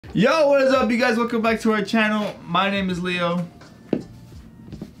Yo, what is up, you guys? Welcome back to our channel. My name is Leo.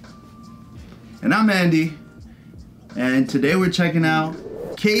 And I'm Andy. And today we're checking out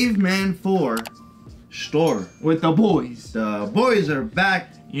Cavemen 4 Storror. With the boys. The boys are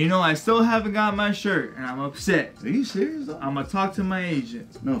back. You know, I still haven't got my shirt, and I'm upset. Are you serious though? I'm gonna talk to my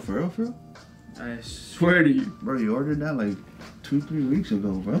agent. No, for real, for real? I swear to you. Bro, you ordered that like 2-3 weeks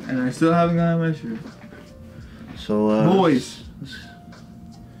ago, bro. And I still haven't got my shirt. So, boys.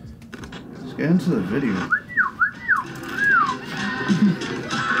 Let's get into the video.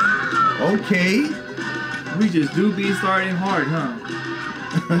 Okay. We just do be starting hard, huh?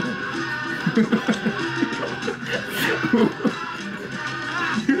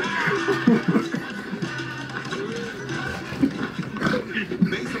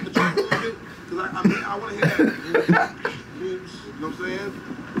 I want to hear that. You know what I'm saying?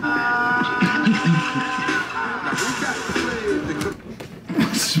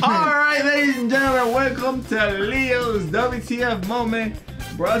 Alright, ladies and gentlemen, welcome to Leo's WTF moment.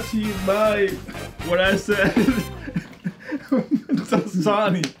 Brought to you by what I said.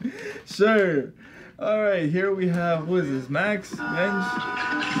 Sonny. Sure. Alright, here we have, what is this, Max? Bench?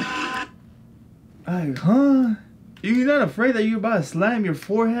 Huh? You're not afraid that you're about to slam your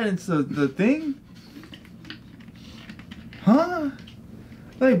forehead into the thing? Huh?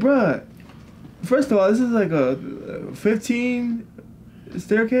 Like, bruh. First of all, this is like a 15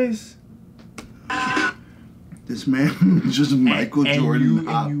 staircase. This man just Michael Jordan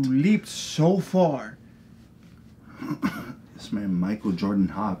hopped. And you leaped so far. This man Michael Jordan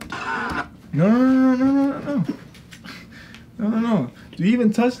hopped. No. No. Do you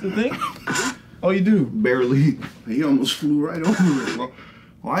even touch the thing? Oh, you do? Barely. He almost flew right over it, bro.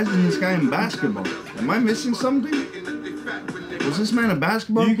 Why isn't this guy in basketball? Am I missing something? Was this man a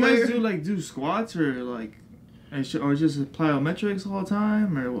basketball player? Do you guys do squats or like, or just plyometrics all the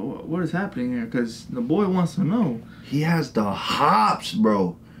time, or what is happening here? Because the boy wants to know. He has the hops,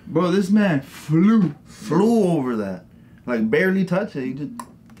 bro. Bro, this man flew over that, like barely touched it. He just.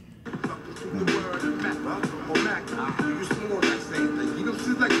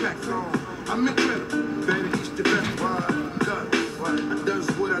 I'm incredible. Better each the best. Does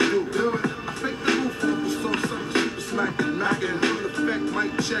what I do. I fake the roof up so something super smacking, knocking. Full effect,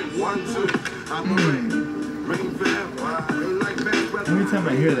 mic check, 1, 2. I'm a rain forever. Ain't like bad weather. Every time I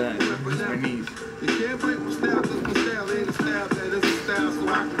hear that, it hurts my knees. You can't break my style, cause my style ain't a style, that is a style, so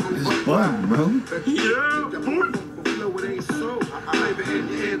I can go It's fun, bro. Yeah, boy. Flow, it ain't so. I flavor in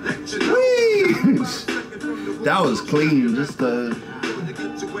your head that you know. That was clean, just the.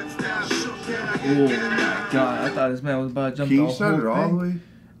 Oh my god, I thought this man was about to jump the whole thing. Can you start it all the way?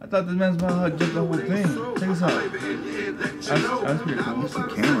 I thought this man was about to jump the whole thing. Check this out. That's pretty cool. It's the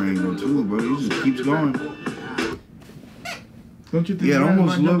camera angle too, bro. He just keeps going. Don't you think? Yeah, it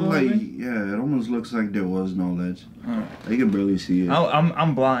almost looked like. Yeah, it almost looks like there was no ledge. I can barely see it.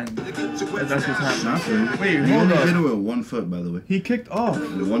 I'm blind. That's what's happening. Not for Wait, he hold only up. did it with 1 foot, by the way. He kicked off.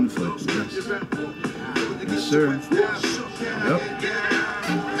 With 1 foot, yes. Yes, sir. Yep.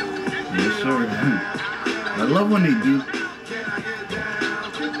 Yes, sir. I love when they do.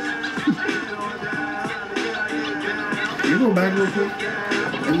 Can you go back real quick?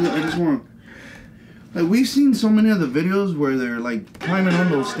 I just want. Like, we've seen so many of the videos where they're like climbing on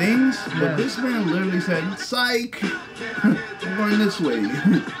those things, but this man literally said, "Psych, I'm going this way,"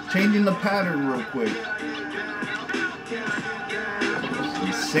 changing the pattern real quick. It's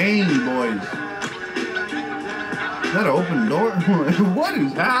insane, boys. Is that an open door? What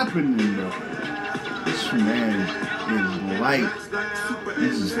is happening, bro? This man is light.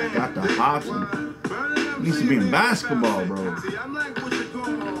 This has got the hops. He needs to be in basketball, bro.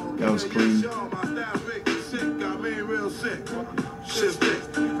 That was clean.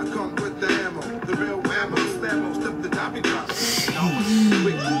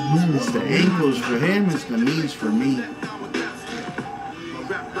 It's the ankles for him, it's the knees for me.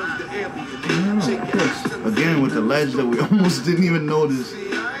 Again, with the ledge that we almost didn't even notice.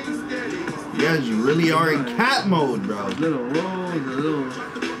 You guys really are in cat mode, bro. Little rolls, little.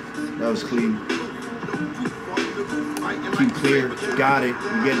 That was clean. Keep clear. Got it.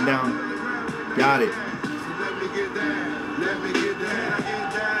 You're getting down. Got it.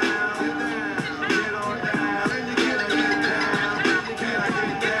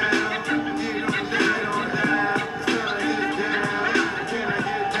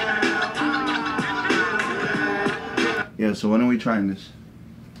 Yeah, so when are we trying this?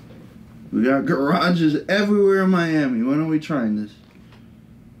 We got garages everywhere in Miami. When are we trying this?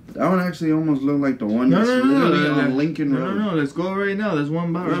 That one actually almost looked like the one that's literally on Lincoln Road. No, let's go right now. There's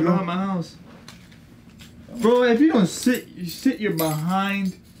one right behind my house. Bro, if you don't sit your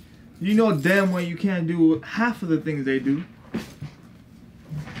behind You know damn well you can't do half of the things they do.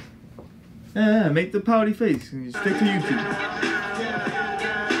 Yeah, make the pouty face and you stick to YouTube.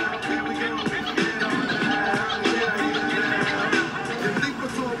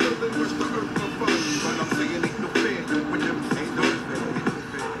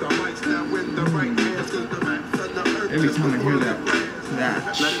 Every time I hear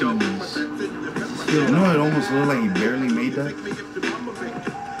that cheese. You know, it almost looked like he barely made that.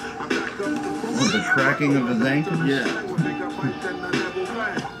 With the cracking of his ankles. Yeah.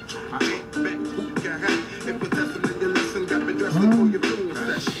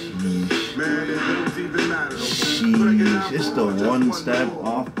 Sheesh, it's the one step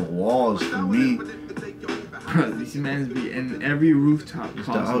off the walls for me. Bro, these mans be in every rooftop. It's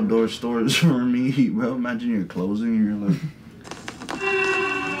the outdoor stores for me, bro. Imagine you're closing and you're like...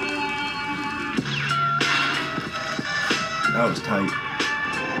 That was tight.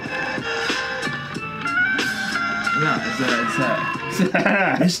 No, it's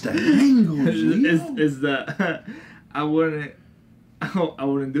that. It's the angles. It's that. I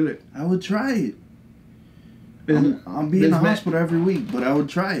wouldn't do it. I would try it. I'll be in the hospital every week, but I would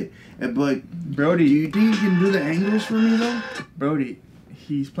try it. But Brody, do you think you can do the angles for me though? Brody,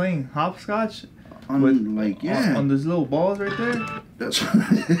 he's playing hopscotch On with, like yeah, on those little balls right there. that's what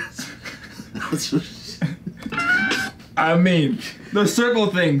it is. That's what I mean, the circle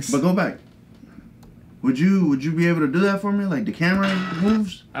things. But go back. Would you be able to do that for me? Like the camera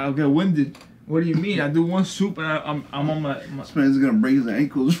moves? I'll get winded. What do you mean? I do one swoop and I'm on my This man's gonna break his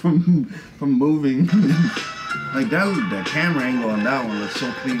ankles from moving. Like that camera angle on that one looks so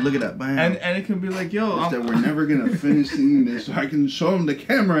clean. Look at that, bam. and it can be like, yo, that we're never gonna finish seeing this, so I can show him the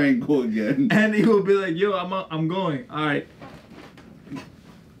camera angle again. And he will be like, yo, I'm going. All right,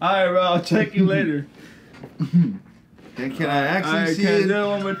 bro. I'll check you later. Can I actually see it? it? Do it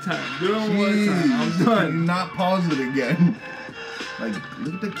one more time. Do it one more time. I'm Can done. you not pause it again? Like,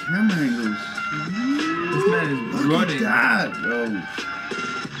 look at the camera angles. This man is Look running. at that, bro.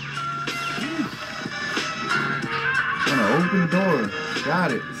 On an open door. Got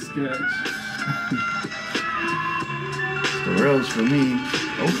it. Sketch. It's the rails for me.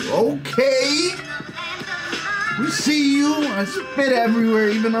 Oh, okay. We see you. I spit everywhere,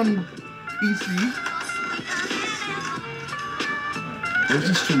 even on PC. There's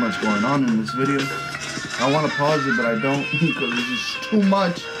just too much going on in this video. I want to pause it, but I don't because there's just too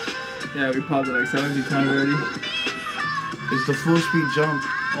much. Yeah, we paused it like 70 times already. It's the full speed jump.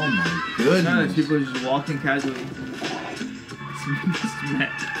 Oh my goodness. None of people are just walking casually.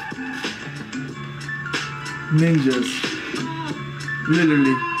 Ninjas.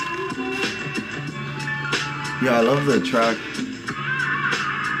 Literally. Yeah, I love the track.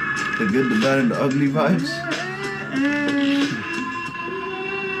 The good, the bad, and the ugly vibes.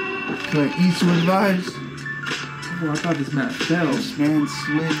 Clint Eastwood vibes. Oh, I thought this man fell. This man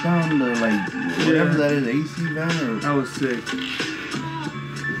slid down the, like, whatever that is, AC van or... That was sick.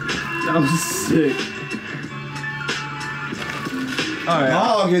 That was sick. Alright.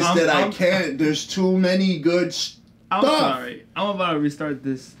 August I can't. There's too many good stuff. I'm sorry. I'm about to restart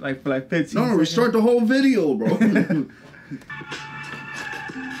this, like, for like 15 seconds. No, restart the whole video, bro.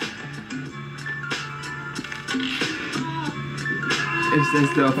 It's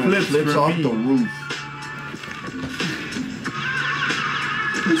the flips off me. the roof.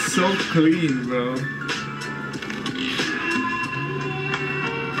 It's so clean, bro.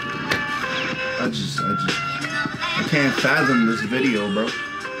 I can't fathom this video, bro.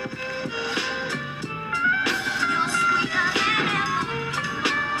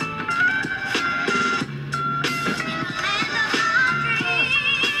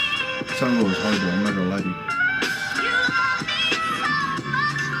 Song goes hard, bro. I'm not gonna lie to you.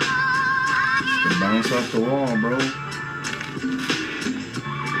 Just bounce off the wall, bro.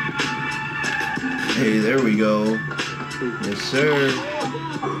 Hey, there we go. Yes, sir.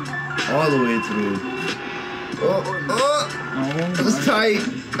 All the way through. That was tight.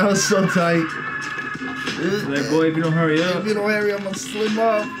 That was so tight. Like, boy, if you don't hurry up. If you don't hurry, I'm gonna slip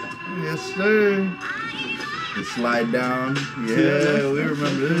up. Yes, sir. You slide down. Yeah, we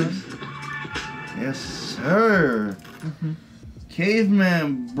remember this. Yes, sir.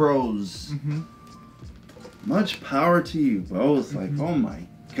 Caveman bros. Much power to you both. Like, oh my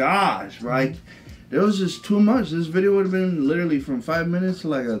gosh, right? There was just too much. This video would have been literally from 5 minutes to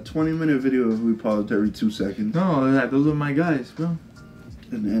like a 20-minute video if we paused every 2 seconds. No, those are my guys, bro.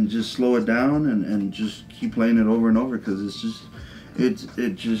 And just slow it down and just keep playing it over and over because it's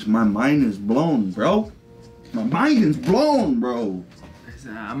just my mind is blown, bro. My mind is blown, bro.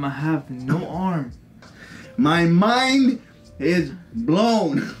 I'm gonna have no arm. My mind is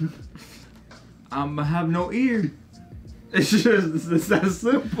blown. I'ma have no ear. It's that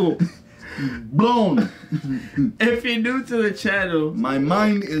simple. Blown. If you're new to the channel, My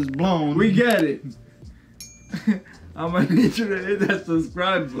mind is blown. we get it. I'm gonna need you to hit that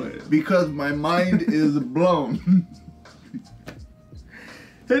subscribe button. Because my mind is blown.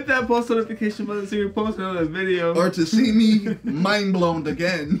 Hit that post notification button so you post another video. Or to see me mind blown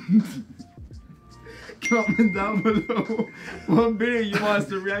again. Comment down below what video you want us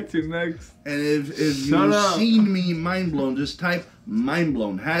to react to next. And if Shut you've up. seen me mind blown, just type mind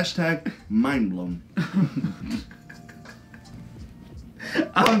blown. Hashtag mind blown.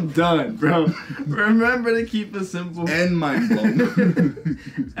 I'm done, bro. Remember to keep it simple. And mind blown.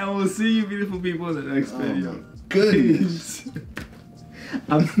 And we'll see you beautiful people in the next video. Goodness. Peace.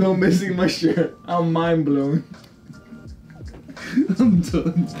 I'm still missing my shirt. I'm mind blown. I'm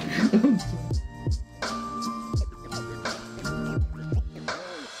done.